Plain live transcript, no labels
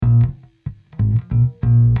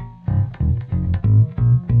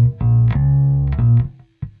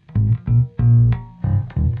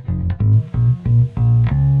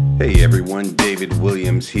David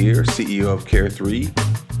Williams here, CEO of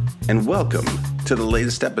Care3, and welcome to the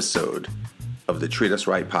latest episode of the Treat Us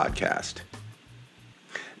Right podcast.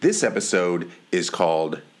 This episode is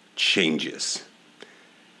called Changes,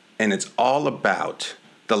 and it's all about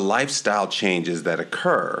the lifestyle changes that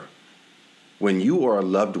occur when you or a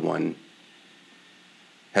loved one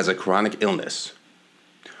has a chronic illness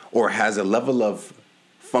or has a level of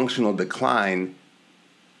functional decline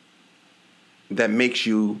that makes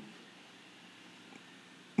you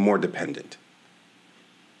more dependent.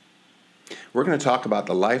 We're going to talk about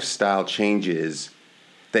the lifestyle changes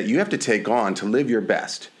that you have to take on to live your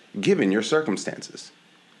best, given your circumstances.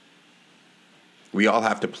 We all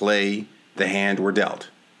have to play the hand we're dealt.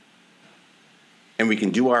 And we can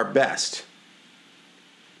do our best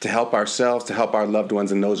to help ourselves, to help our loved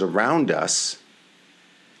ones and those around us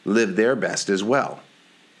live their best as well,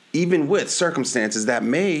 even with circumstances that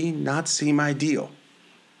may not seem ideal.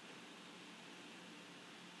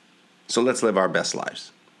 So let's live our best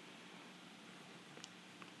lives.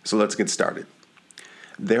 So let's get started.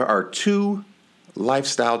 There are two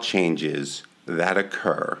lifestyle changes that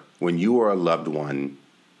occur when you or a loved one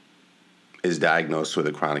is diagnosed with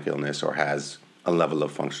a chronic illness or has a level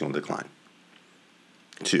of functional decline.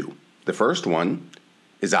 Two. The first one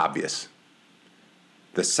is obvious.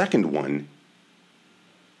 The second one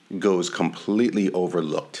goes completely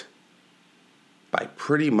overlooked by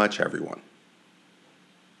pretty much everyone.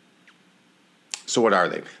 So what are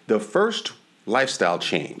they? The first lifestyle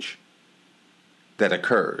change that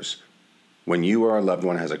occurs when you or a loved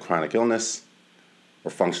one has a chronic illness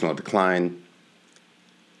or functional decline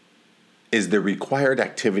is the required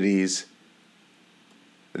activities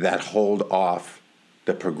that hold off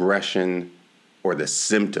the progression or the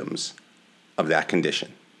symptoms of that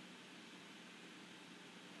condition.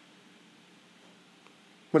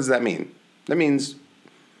 What does that mean? That means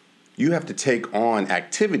you have to take on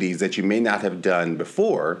activities that you may not have done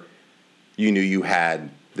before you knew you had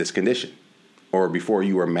this condition or before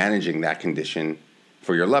you were managing that condition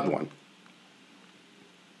for your loved one.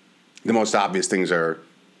 The most obvious things are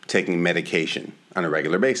taking medication on a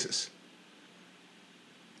regular basis.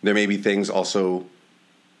 There may be things also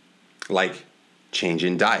like change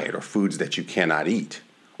in diet or foods that you cannot eat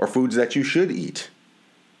or foods that you should eat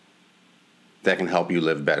that can help you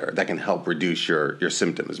live better, that can help reduce your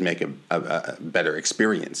symptoms, make a better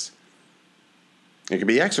experience. It could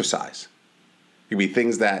be exercise. It could be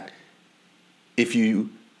things that if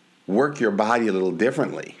you work your body a little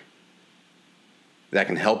differently, that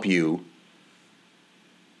can help you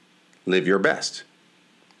live your best.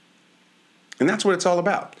 And that's what it's all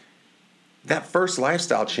about. That first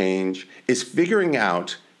lifestyle change is figuring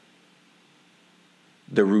out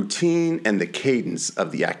the routine and the cadence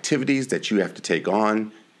of the activities that you have to take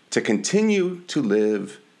on to continue to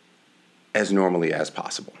live as normally as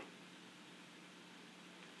possible.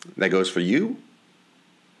 That goes for you,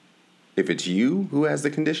 if it's you who has the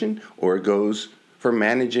condition, or it goes for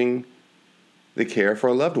managing the care for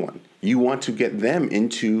a loved one. You want to get them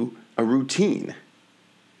into a routine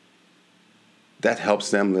that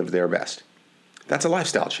helps them live their best. That's a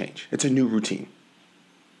lifestyle change. It's a new routine.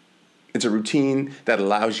 It's a routine that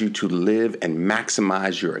allows you to live and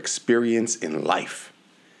maximize your experience in life,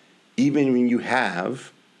 even when you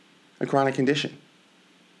have a chronic condition.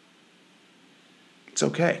 It's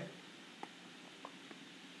okay.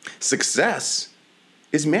 Success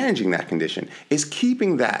is managing that condition, is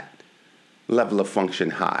keeping that level of function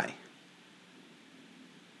high.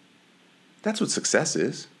 That's what success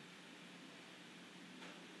is.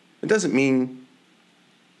 It doesn't mean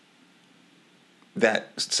that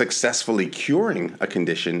successfully curing a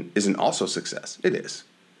condition isn't also success. It is.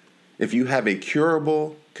 If you have a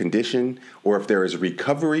curable condition or if there is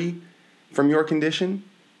recovery from your condition,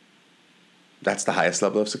 that's the highest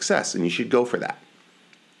level of success, and you should go for that.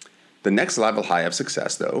 The next level high of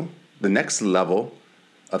success, though, the next level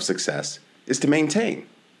of success is to maintain.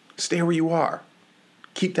 Stay where you are.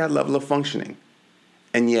 Keep that level of functioning,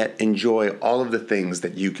 and yet enjoy all of the things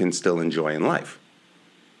that you can still enjoy in life.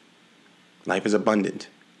 Life is abundant,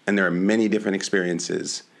 and there are many different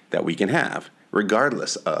experiences that we can have,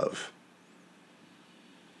 regardless of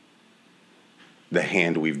the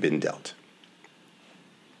hand we've been dealt.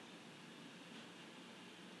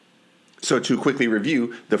 So to quickly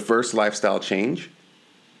review, the first lifestyle change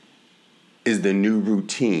is the new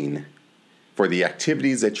routine for the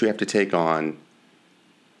activities that you have to take on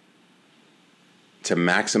to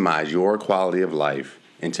maximize your quality of life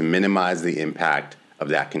and to minimize the impact of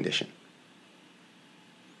that condition.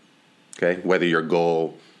 Okay, whether your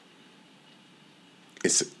goal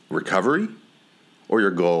is recovery or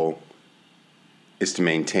your goal is to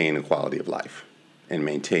maintain a quality of life. and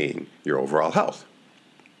maintain your overall health.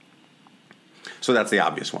 So that's the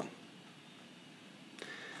obvious one.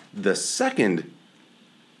 The second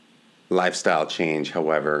lifestyle change,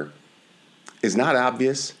 however, is not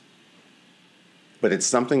obvious, but it's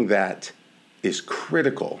something that is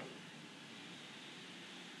critical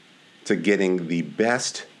to getting the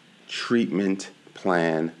best treatment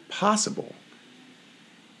plan possible,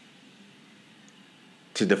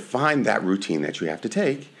 to define that routine that you have to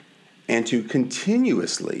take and to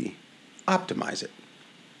continuously optimize it.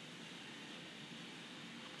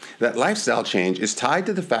 That lifestyle change is tied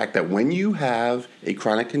to the fact that when you have a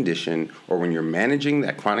chronic condition or when you're managing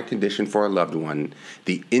that chronic condition for a loved one,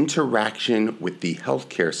 the interaction with the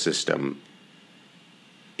healthcare system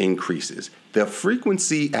increases. The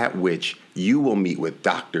frequency at which you will meet with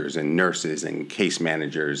doctors and nurses and case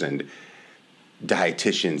managers and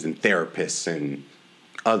dietitians and therapists and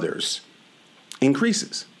others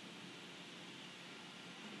increases.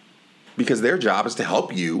 Because their job is to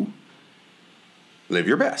help you live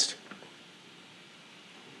your best.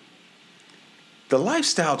 The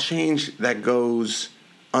lifestyle change that goes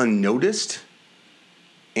unnoticed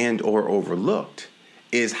and or overlooked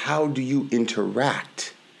is how do you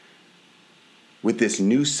interact with this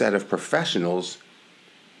new set of professionals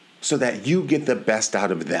so that you get the best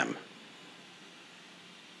out of them.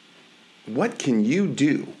 What can you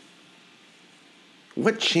do?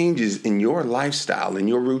 What changes in your lifestyle, in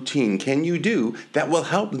your routine can you do that will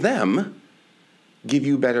help them give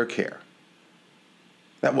you better care?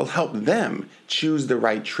 That will help them choose the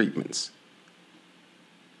right treatments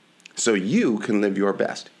so you can live your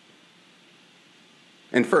best.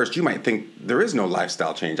 And first, you might think there is no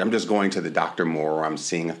lifestyle change. I'm just going to the doctor more, or I'm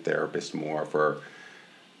seeing a therapist more for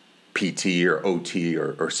PT or OT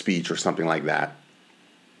or speech or something like that,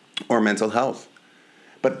 or mental health.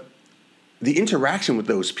 But the interaction with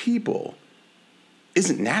those people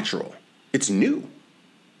isn't natural. It's new.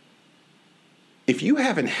 If you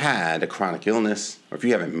haven't had a chronic illness, or if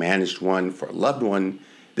you haven't managed one for a loved one,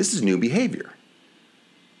 this is new behavior.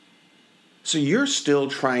 So you're still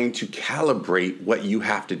trying to calibrate what you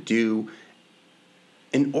have to do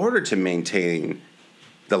in order to maintain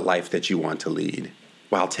the life that you want to lead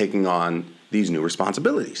while taking on these new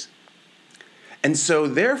responsibilities. And so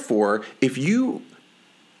therefore, if you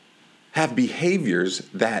have behaviors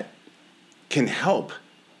that can help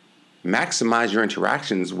maximize your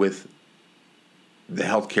interactions with the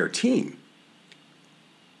healthcare team,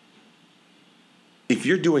 if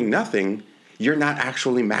you're doing nothing, you're not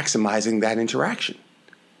actually maximizing that interaction.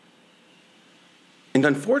 And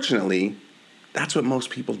unfortunately, that's what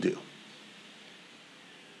most people do.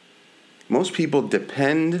 Most people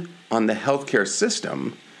depend on the healthcare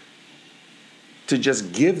system to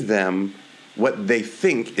just give them what they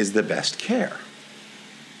think is the best care.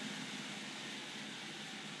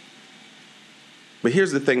 But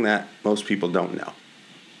here's the thing that most people don't know.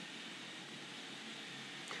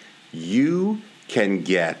 You can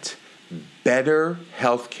get better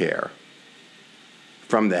health care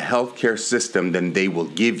from the healthcare system than they will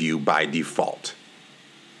give you by default.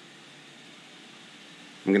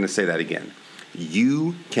 I'm going to say that again.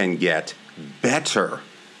 You can get better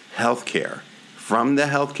health care from the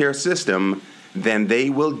healthcare system than they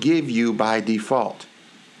will give you by default.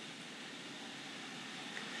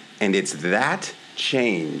 And it's that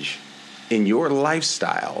change in your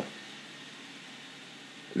lifestyle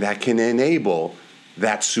that can enable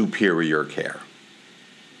that superior care,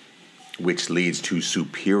 which leads to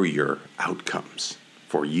superior outcomes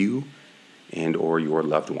for you and or your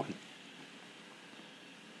loved one.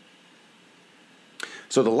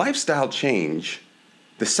 So the lifestyle change,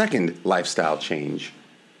 the second lifestyle change,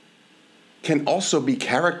 can also be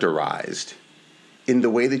characterized in the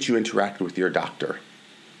way that you interact with your doctor.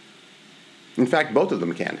 In fact, both of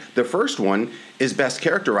them can. The first one is best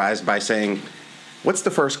characterized by saying, what's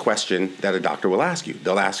the first question that a doctor will ask you?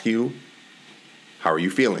 They'll ask you, how are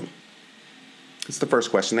you feeling? It's the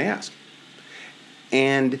first question they ask.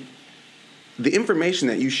 And the information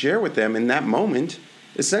that you share with them in that moment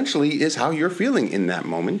essentially is how you're feeling in that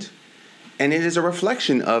moment. And it is a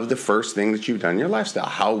reflection of the first thing that you've done in your lifestyle.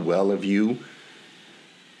 How well have you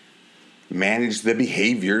managed the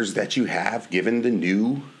behaviors that you have given the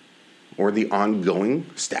new or the ongoing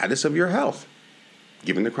status of your health,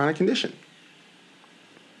 given the chronic condition?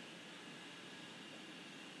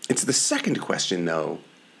 It's the second question, though,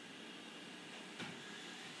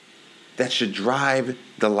 that should drive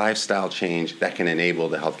the lifestyle change that can enable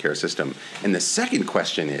the healthcare system. And the second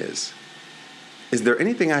question is there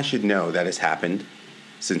anything I should know that has happened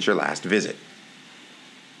since your last visit?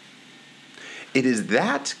 It is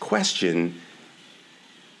that question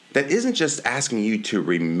that isn't just asking you to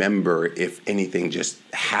remember if anything just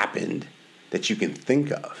happened that you can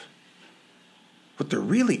think of. What they're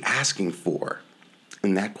really asking for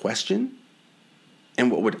in that question,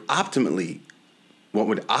 and what would optimally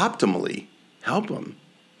help them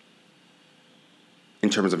in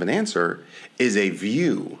terms of an answer, is a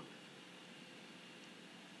view,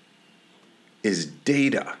 is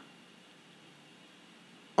data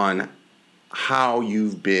on how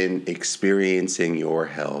you've been experiencing your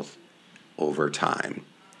health over time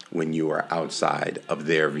when you are outside of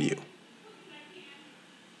their view.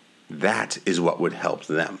 That is what would help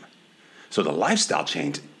them. So the lifestyle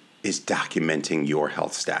change is documenting your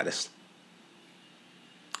health status,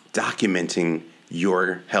 documenting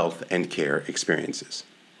your health and care experiences.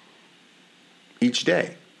 Each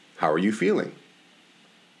day, how are you feeling?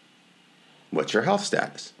 What's your health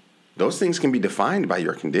status? Those things can be defined by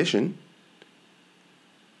your condition,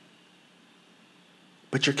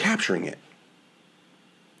 but you're capturing it.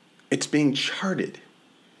 It's being charted.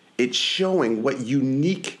 It's showing what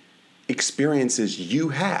unique experiences you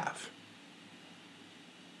have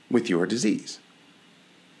with your disease.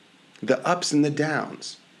 The ups and the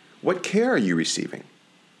downs. What care are you receiving?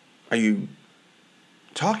 Are you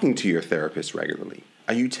talking to your therapist regularly?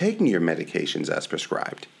 Are you taking your medications as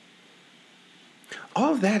prescribed?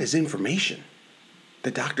 All of that is information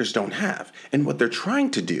that doctors don't have. And what they're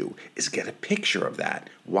trying to do is get a picture of that.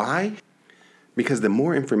 Why? Because the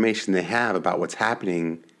more information they have about what's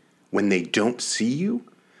happening when they don't see you,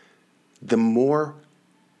 the more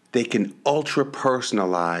they can ultra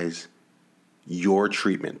personalize your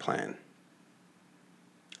treatment plan.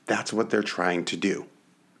 That's what they're trying to do.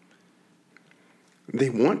 They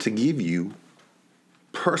want to give you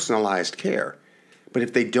personalized care. But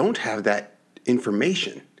if they don't have that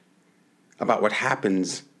information about what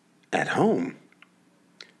happens at home,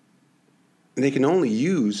 they can only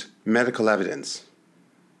use medical evidence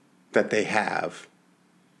that they have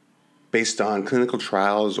based on clinical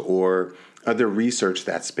trials or other research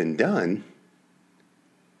that's been done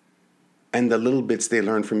and the little bits they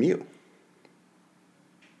learn from you.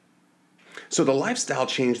 So the lifestyle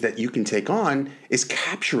change that you can take on is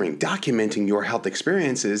capturing, documenting your health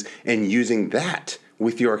experiences and using that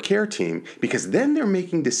with your care team, because then they're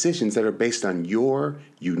making decisions that are based on your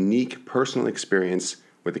unique personal experience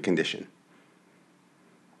with the condition.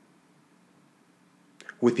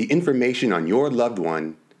 With the information on your loved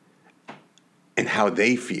one and how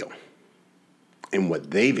they feel and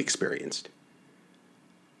what they've experienced.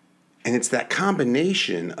 And it's that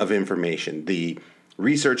combination of information, the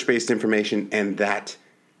research-based information and that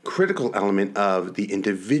critical element of the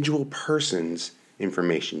individual person's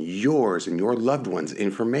information, yours and your loved one's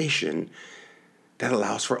information, that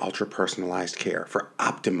allows for ultra-personalized care, for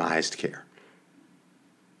optimized care.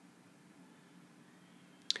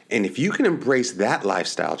 And if you can embrace that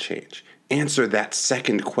lifestyle change, answer that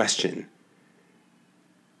second question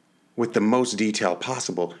with the most detail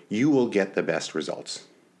possible, you will get the best results.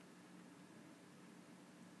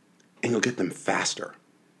 And you'll get them faster.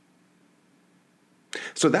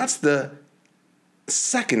 So that's the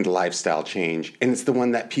second lifestyle change, and it's the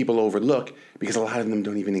one that people overlook because a lot of them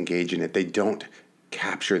don't even engage in it. They don't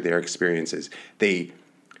capture their experiences. They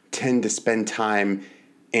tend to spend time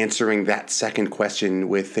answering that second question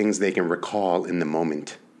with things they can recall in the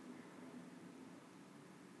moment.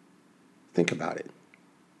 Think about it.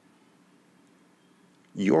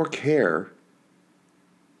 Your care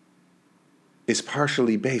is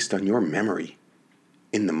partially based on your memory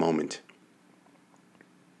in the moment,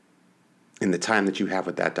 in the time that you have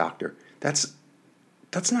with that doctor. That's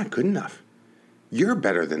not good enough. You're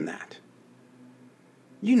better than that.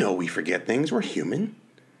 You know we forget things. We're human.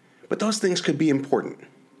 But those things could be important.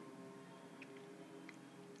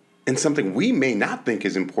 And something we may not think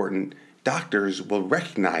is important, doctors will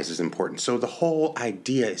recognize as important. So the whole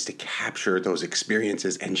idea is to capture those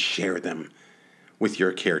experiences and share them with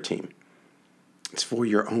your care team. It's for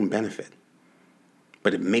your own benefit,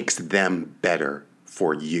 but it makes them better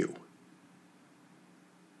for you.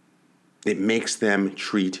 It makes them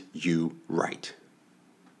treat you right.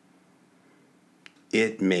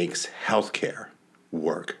 It makes healthcare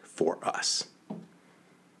work for us.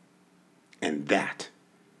 And that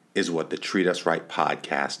is what the Treat Us Right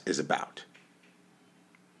podcast is about.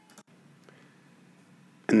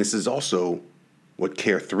 And this is also what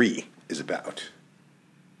Care 3 is about.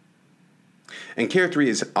 And Care 3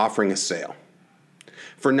 is offering a sale.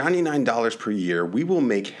 For $99 per year, we will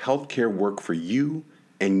make healthcare work for you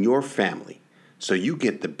and your family so you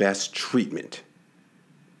get the best treatment,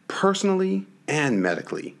 personally and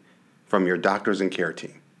medically, from your doctors and care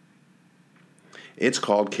team. It's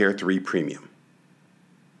called Care 3 Premium.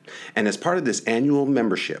 And as part of this annual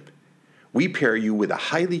membership, we pair you with a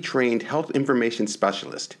highly trained health information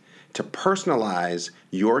specialist to personalize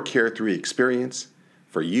your Care3 experience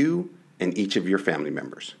for you and each of your family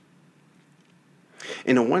members.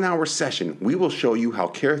 In a 1-hour session, we will show you how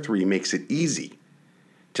Care3 makes it easy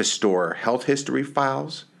to store health history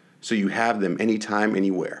files so you have them anytime,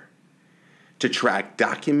 anywhere, to track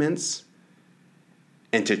documents,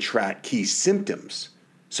 and to track key symptoms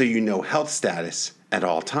so you know health status at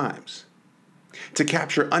all times, to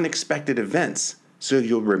capture unexpected events so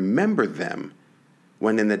you'll remember them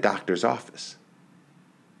when in the doctor's office,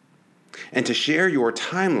 and to share your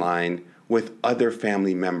timeline with other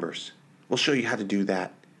family members. We'll show you how to do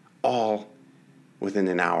that all within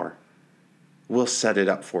an hour. We'll set it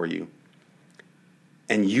up for you.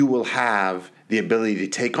 And you will have the ability to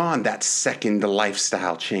take on that second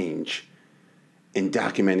lifestyle change in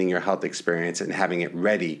documenting your health experience and having it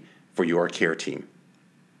ready for your care team.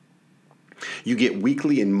 You get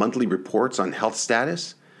weekly and monthly reports on health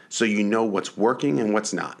status so you know what's working and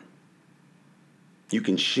what's not. You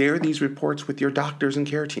can share these reports with your doctors and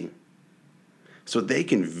care team so they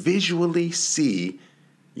can visually see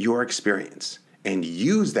your experience and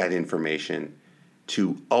use that information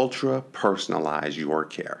to ultra personalize your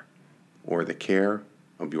care or the care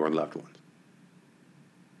of your loved ones.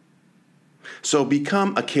 So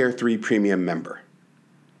become a Care3 Premium member.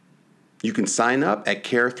 You can sign up at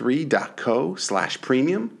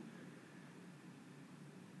care3.co/premium,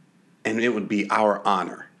 and it would be our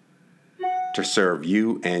honor to serve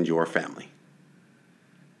you and your family.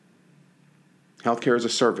 Healthcare is a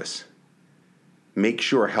service. Make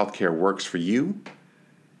sure healthcare works for you.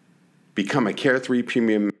 Become a Care3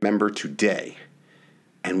 Premium member today,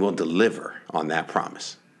 and we'll deliver on that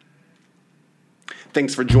promise.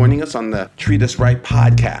 Thanks for joining us on the Treat Us Right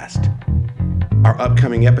podcast. Our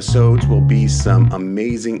upcoming episodes will be some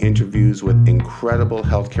amazing interviews with incredible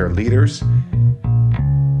healthcare leaders.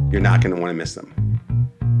 You're not going to want to miss them.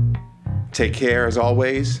 Take care as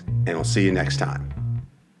always, and we'll see you next time.